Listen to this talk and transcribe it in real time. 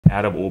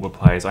out of Orba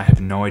players. I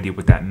have no idea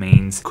what that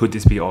means. Could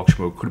this be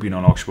auctionable? Could it be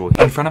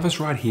non-auctionable? In front of us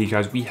right here,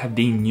 guys, we have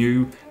the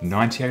new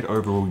 98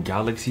 overall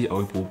Galaxy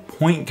Opal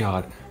point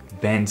guard,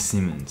 Ben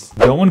Simmons.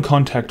 Go and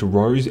contact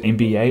Rose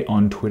NBA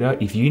on Twitter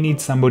if you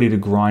need somebody to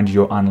grind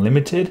your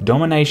unlimited,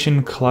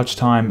 domination, clutch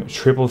time,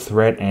 triple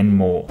threat, and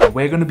more.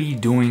 We're going to be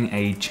doing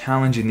a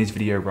challenge in this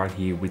video right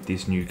here with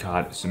this new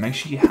card. So make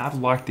sure you have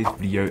liked this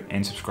video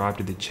and subscribe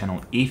to the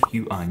channel if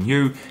you are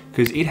new,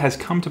 because it has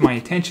come to my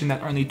attention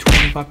that only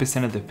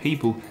 25% of the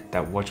people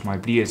that watch my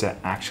videos are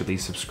actually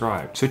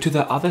subscribed. So to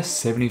the other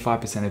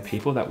 75% of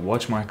people that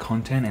watch my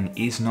content and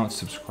is not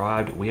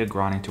subscribed, we are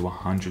grinding to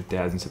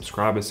 100,000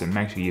 subscribers. So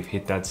make sure you've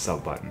hit that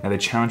sub button. Now the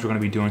challenge we're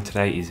going to be doing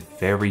today is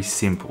very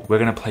simple. We're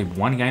going to play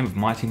one game of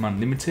MyTeam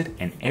Unlimited,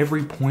 and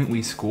every point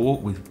we score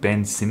with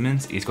Ben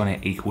Simmons is going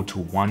to equal to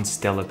one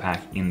stellar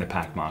pack in the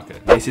pack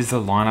market. This is the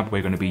lineup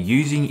we're going to be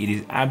using. It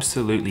is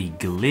absolutely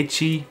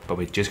glitchy, but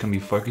we're just going to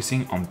be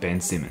focusing on Ben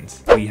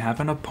Simmons. We have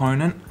an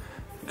opponent,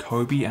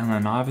 Kobe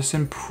Allen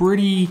Iverson,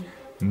 pretty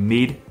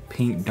mid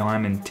pink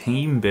diamond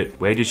team, but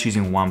we're just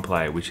using one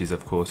player, which is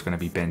of course going to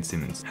be Ben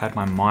Simmons. Had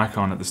my mic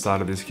on at the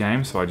start of this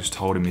game, so I just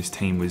told him his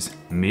team was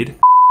mid.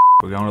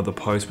 We're going to the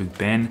post with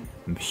Ben.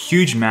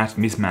 Huge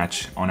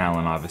mismatch on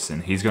Allen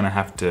Iverson. He's going to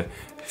have to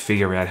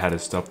figure out how to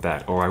stop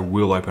that, or I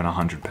will open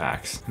 100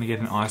 packs. Gonna get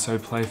an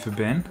ISO play for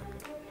Ben.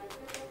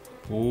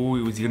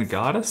 Oh, was he gonna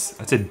guard us?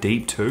 That's a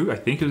deep two. I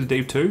think it was a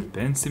deep two.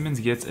 Ben Simmons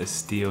gets a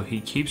steal.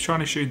 He keeps trying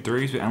to shoot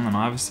threes with Allen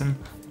Iverson.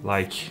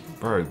 Like,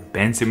 bro,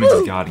 Ben Simmons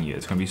is guarding you.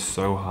 It's gonna be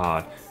so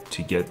hard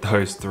to get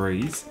those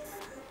threes.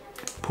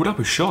 Put up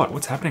a shot.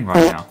 What's happening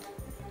right now?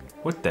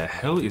 What the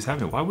hell is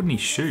happening? Why wouldn't he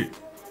shoot?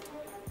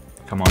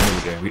 Come on, here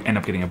we go. We end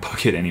up getting a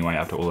bucket anyway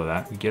after all of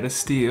that. We get a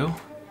steal.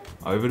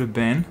 Over to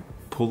Ben.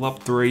 Pull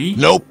up three.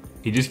 Nope.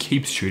 He just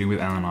keeps shooting with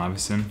Allen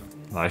Iverson.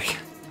 Like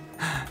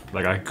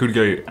I could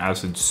go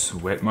absolute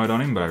sweat mode on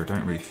him, but I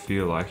don't really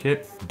feel like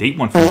it. Deep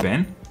one for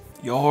Ben.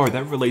 Yo,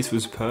 that release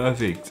was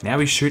perfect. Now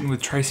he's shooting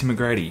with Tracy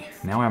McGrady.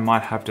 Now I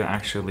might have to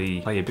actually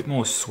play a bit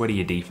more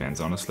sweatier defense,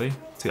 honestly.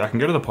 See, I can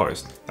go to the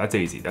post. That's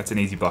easy. That's an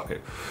easy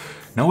bucket.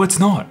 No, it's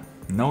not.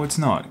 No, it's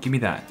not. Give me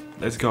that.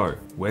 Let's go.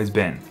 Where's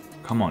Ben?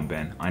 Come on,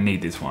 Ben. I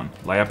need this one.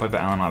 Layup over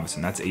Allen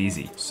Iverson. That's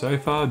easy. So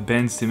far,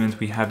 Ben Simmons,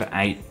 we have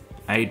eight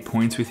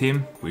points with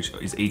him, which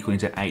is equaling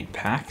to 8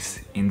 packs.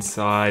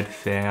 Inside,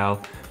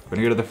 foul. We're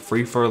gonna go to the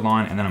free throw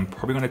line, and then I'm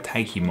probably gonna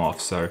take him off.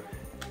 So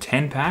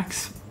 10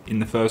 packs in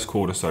the first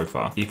quarter so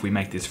far. If we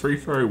make this free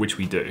throw, which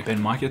we do,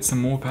 Ben might get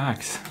some more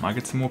packs. Might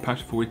get some more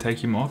packs before we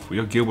take him off. We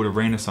got Gilbert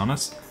Arenas on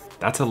us.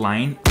 That's a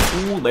lane.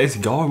 Ooh, let's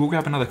go. We'll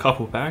grab another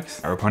couple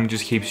packs. Our opponent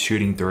just keeps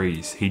shooting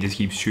threes. He just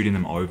keeps shooting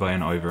them over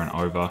and over and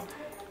over.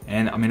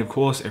 And I mean, of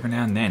course, every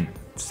now and then,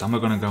 some are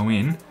gonna go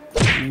in.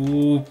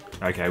 Ooh.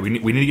 Okay, we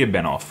need to get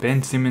Ben off.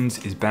 Ben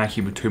Simmons is back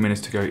here with 2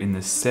 minutes to go in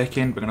the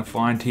second. We're gonna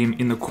find him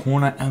in the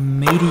corner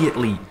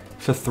immediately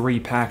for 3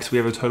 packs. We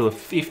have a total of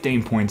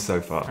 15 points so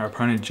far. Our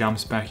opponent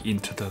jumps back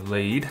into the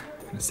lead.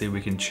 Let's see if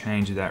we can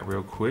change that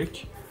real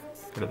quick.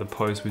 Go to the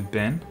post with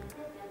Ben.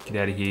 Get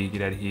out of here,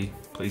 get out of here.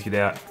 Please get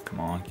out. Come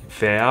on.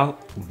 Foul.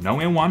 No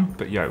and one,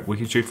 but yo, we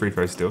can shoot free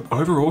throws still.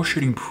 Overall,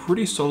 shooting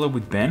pretty solid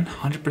with Ben.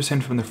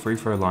 100% from the free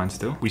throw line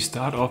still. We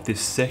start off this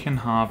second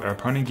half. Our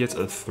opponent gets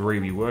a 3.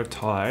 We were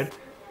tied,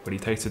 but he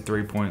takes a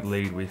 3-point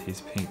lead with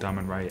his pink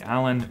diamond Ray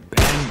Allen.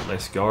 Ben,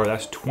 let's go.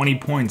 That's 20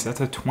 points. That's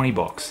a 20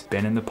 box.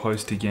 Ben in the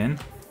post again.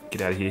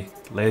 Get out of here.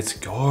 Let's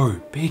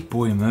go. Big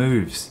boy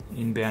moves.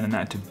 Inbounding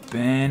that to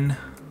Ben.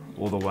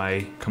 All the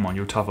way. Come on,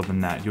 you're tougher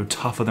than that. You're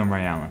tougher than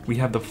Ray Allen. We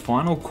have the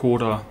final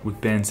quarter with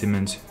Ben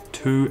Simmons.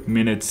 2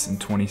 minutes and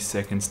 20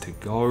 seconds to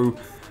go.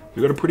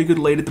 We've got a pretty good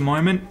lead at the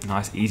moment.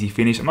 Nice, easy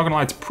finish. I'm not gonna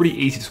lie, it's pretty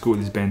easy to score with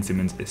this Ben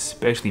Simmons,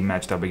 especially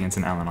matched up against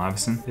an Allen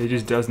Iverson. There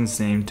just doesn't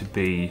seem to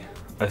be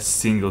a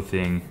single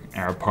thing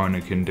our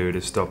opponent can do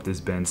to stop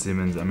this Ben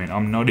Simmons. I mean,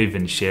 I'm not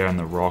even sharing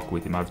the rock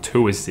with him. I have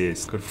 2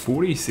 assists. Got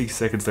 46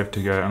 seconds left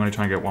to go. I'm gonna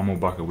try and get one more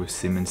bucket with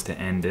Simmons to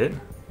end it,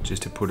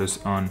 just to put us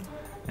on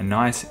a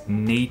nice,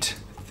 neat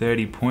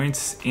 30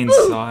 points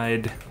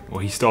inside.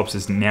 Well, he stops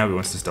us. Now he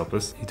wants to stop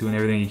us. He's doing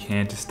everything he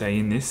can to stay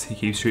in this. He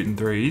keeps shooting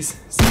threes.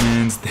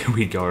 Simmons, there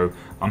we go.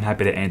 I'm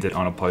happy to end it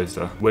on a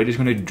poster. We're just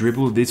going to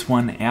dribble this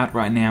one out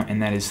right now, and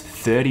that is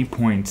 30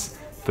 points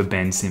for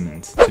Ben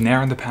Simmons. So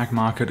now in the pack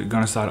market, we're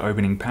going to start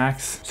opening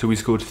packs. So we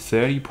scored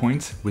 30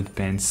 points with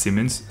Ben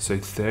Simmons. So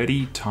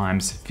 30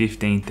 times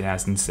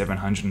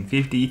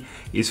 15,750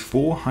 is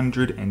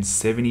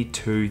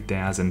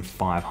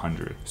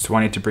 472,500. So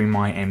I need to bring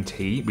my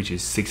MT, which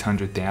is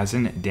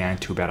 600,000, down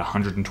to about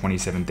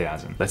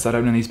 127,000. Let's start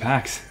opening these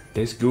packs.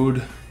 There's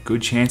good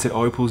chance at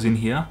opals in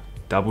here.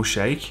 Double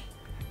shake.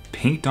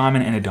 Pink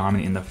diamond and a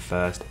diamond in the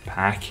first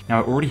pack.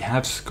 Now I already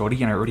have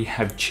Scottie and I already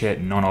have Chet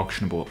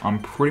non-auctionable. I'm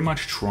pretty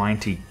much trying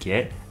to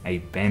get a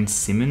Ben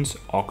Simmons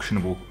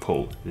auctionable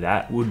pull.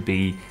 That would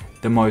be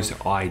the most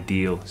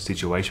ideal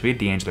situation. We have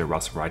D'Angelo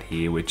Russell right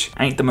here, which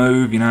ain't the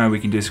move, you know, we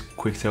can just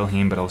quick sell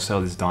him, but I'll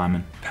sell this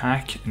diamond.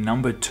 Pack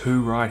number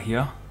 2 right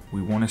here.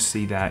 We want to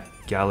see that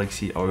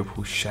Galaxy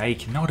Opal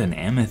shake, not an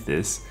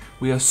amethyst.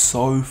 We are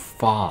so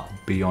far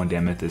beyond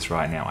Amethyst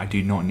right now. I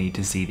do not need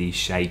to see these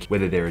shake,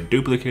 whether they're a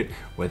duplicate,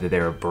 whether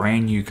they're a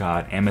brand new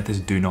card.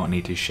 Amethyst do not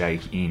need to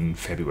shake in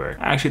February.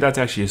 Actually, that's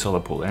actually a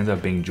solid pull. It ends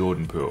up being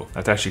Jordan Poole.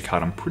 That's actually a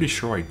card I'm pretty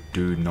sure I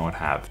do not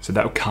have. So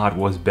that card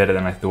was better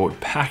than I thought.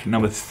 Pack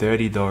number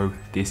 30 though,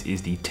 this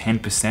is the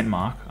 10%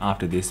 mark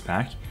after this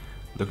pack.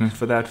 Looking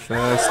for that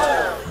first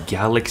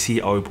Galaxy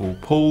Opal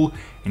Pull,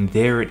 and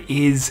there it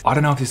is. I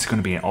don't know if this is going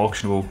to be an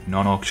auctionable,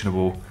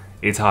 non-auctionable.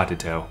 It's hard to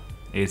tell.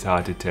 It's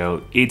hard to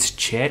tell. It's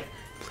Chet.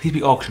 Please be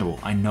auctionable.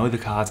 I know the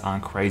cards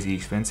aren't crazy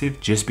expensive.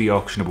 Just be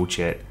auctionable,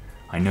 Chet.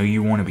 I know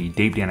you want to be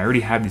deep down. I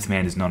already have this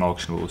man as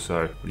non-auctionable,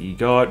 so what do you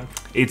got?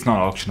 It's not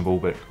auctionable,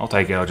 but I'll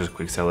take it. I'll just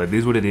quick sell it. It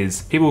is what it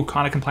is. People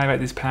kind of complain about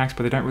these packs,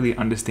 but they don't really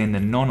understand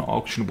the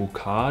non-auctionable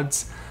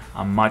cards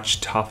are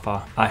much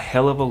tougher, a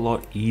hell of a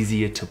lot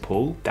easier to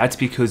pull. That's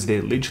because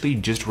they're literally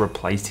just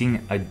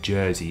replacing a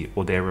jersey,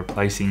 or they're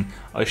replacing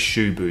a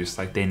shoe boost.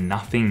 Like, they're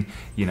nothing,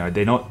 you know,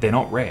 they're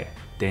not rare.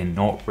 They're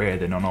not rare,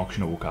 they're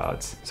non-auctionable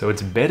cards. So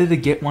it's better to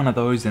get one of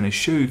those than a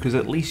shoe, because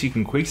at least you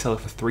can quick sell it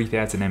for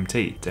 3,000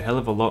 MT. It's a hell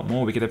of a lot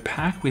more. We get a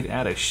pack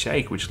without a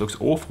shake, which looks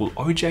awful.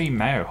 OJ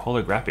Mayo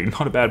holographic,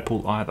 not a bad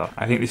pull either.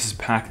 I think this is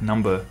pack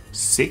number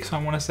 6,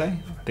 I want to say.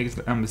 I think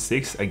it's number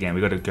 6. Again,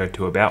 we got to go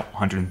to about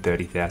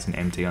 130,000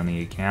 MT on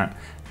the account.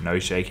 No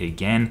shake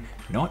again,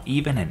 not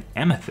even an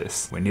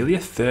amethyst. We're nearly a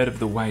third of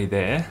the way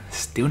there.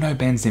 Still no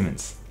Ben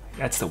Simmons.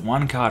 That's the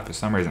one card for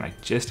some reason I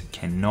just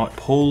cannot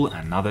pull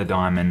another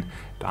diamond.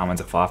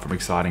 Diamonds are far from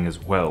exciting as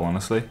well,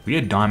 honestly. We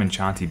had Diamond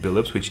Chanty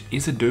Billups, which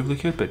is a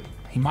duplicate, but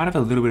he might have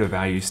a little bit of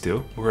value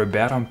still. We're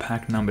about on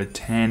pack number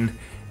 10,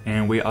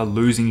 and we are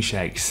losing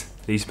shakes.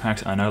 These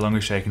packs are no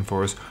longer shaking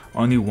for us.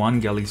 Only one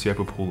Galaxy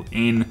Opal Pull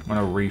in. I'm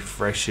gonna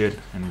refresh it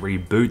and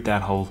reboot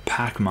that whole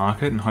pack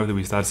market, and hopefully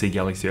we start to see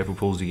Galaxy Opal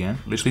Pulls again.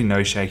 Literally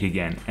no shake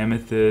again.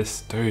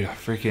 Amethyst, dude,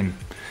 freaking,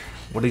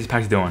 what are these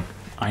packs doing?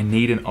 I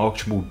need an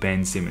auctionable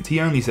Ben Simmons. He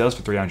only sells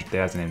for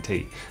 300,000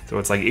 MT. So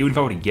it's like, even if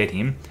I were to get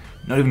him,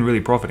 not even really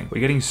profiting.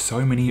 We're getting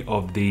so many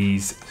of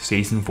these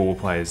Season 4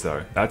 players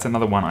though. That's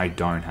another one I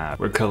don't have.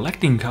 We're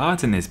collecting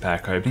cards in this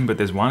pack opening, but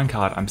there's one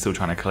card I'm still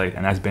trying to collect,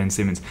 and that's Ben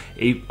Simmons.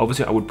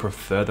 Obviously, I would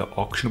prefer the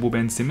auctionable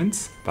Ben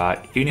Simmons,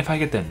 but even if I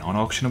get the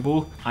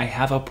non-auctionable, I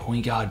have a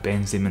point guard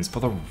Ben Simmons for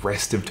the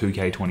rest of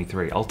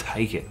 2K23. I'll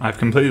take it. I've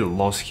completely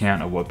lost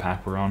count of what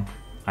pack we're on.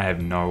 I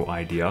have no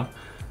idea.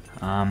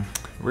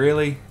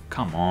 Really?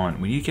 Come on,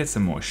 we need to get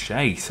some more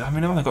shakes. I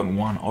mean, I've only gotten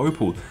one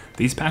opal.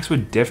 These packs were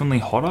definitely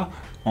hotter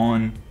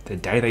on the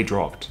day they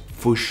dropped,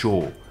 for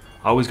sure.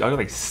 I got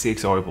like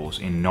 6 opals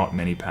in not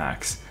many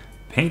packs.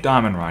 Pink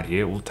diamond right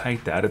here, we'll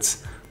take that.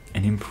 It's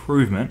an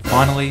improvement.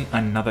 Finally,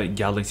 another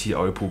Galaxy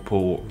Opal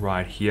pull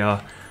right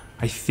here.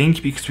 I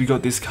think because we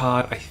got this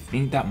card, I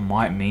think that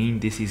might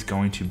mean this is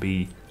going to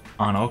be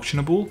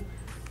unauctionable.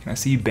 Can I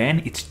see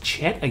Ben? It's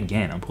Chet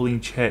again. I'm pulling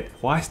Chet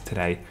twice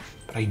today,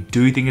 but I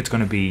do think it's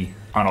going to be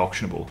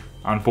unauctionable,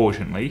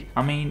 unfortunately.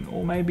 I mean,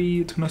 or maybe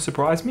it's going to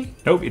surprise me.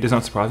 Nope, it does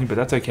not surprise me, but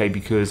that's okay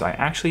because I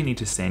actually need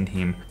to send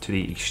him to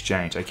the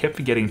exchange. I kept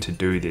forgetting to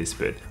do this,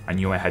 but I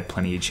knew I had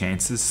plenty of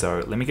chances,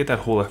 so let me get that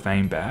Hall of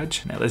Fame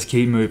badge. Now let's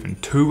keep moving.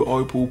 2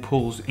 opal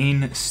pulls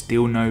in,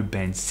 still no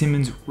Ben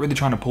Simmons. Really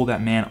trying to pull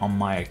that man on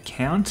my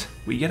account.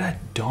 We get a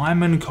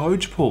diamond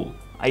coach pull.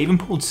 I even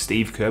pulled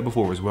Steve Kerr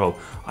before as well.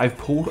 I've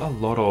pulled a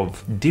lot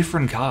of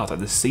different cards,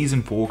 like the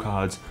Season 4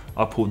 cards.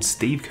 I pulled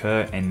Steve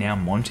Kerr and now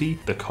Monty,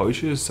 the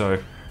coaches, so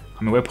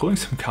I mean, we're pulling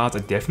some cards I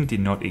definitely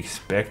did not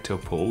expect to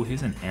pull.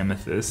 Here's an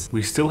amethyst.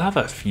 We still have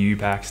a few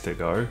packs to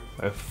go.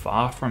 We're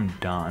far from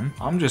done.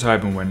 I'm just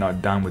hoping we're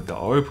not done with the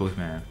opals,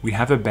 man. We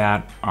have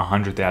about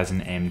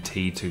 100,000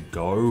 MT to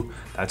go.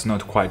 That's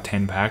not quite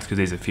 10 packs because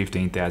these are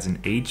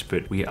 15,000 each,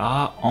 but we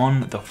are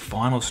on the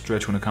final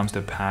stretch when it comes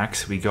to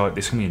packs. We got,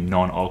 this is gonna be a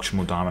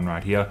non-auctionable diamond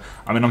right here.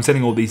 I mean, I'm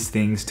sending all these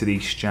things to the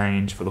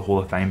exchange for the Hall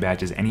of Fame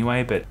badges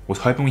anyway, but was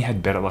hoping we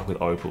had better luck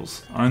with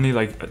opals. Only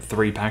like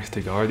 3 packs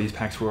to go. These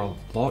packs were a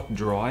lot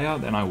drier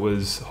than I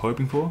was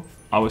hoping for.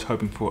 I was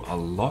hoping for a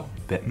lot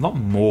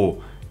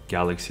more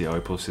Galaxy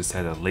Opals, to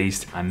say the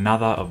least.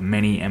 Another of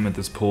many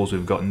amethyst pulls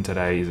we've gotten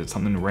today. Is it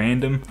something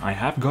random? I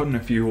have gotten a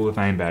few Hall of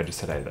Fame badges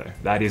today though.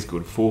 That is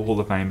good. 4 Hall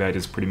of Fame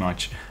badges pretty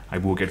much. I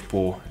will get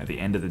 4 at the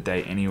end of the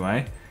day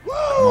anyway.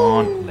 Come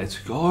on, let's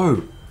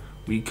go.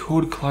 We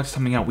could clutch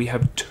something out. We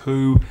have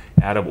 2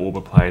 out of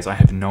Orba players. I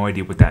have no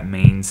idea what that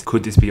means.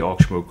 Could this be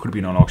auctionable? Could it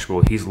be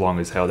non-auctionable? He's long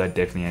as hell. That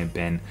definitely ain't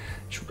Ben.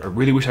 I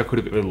really wish I could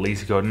have at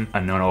least gotten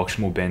a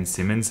non-auctionable Ben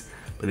Simmons,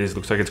 but this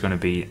looks like it's going to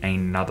be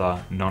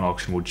another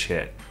non-auctionable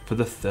Chet for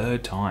the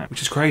 3rd time,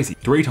 which is crazy.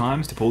 3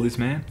 times to pull this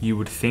man. You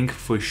would think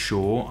for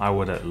sure I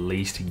would at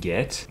least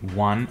get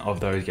one of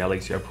those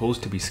Galaxy Opals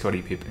to be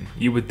Scottie Pippen.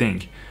 You would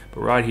think,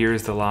 but right here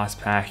is the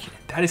last pack.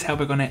 That is how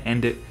we're going to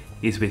end it,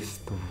 is with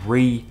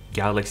 3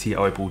 Galaxy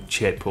Opal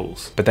Chet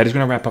pulls. But that is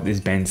going to wrap up this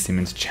Ben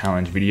Simmons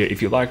challenge video.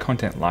 If you like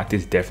content like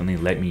this, definitely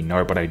let me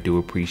know, but I do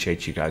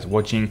appreciate you guys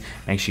watching.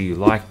 Make sure you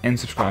like and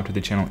subscribe to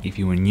the channel if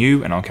you are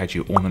new, and I'll catch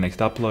you on the next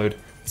upload.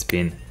 It's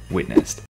been witnessed.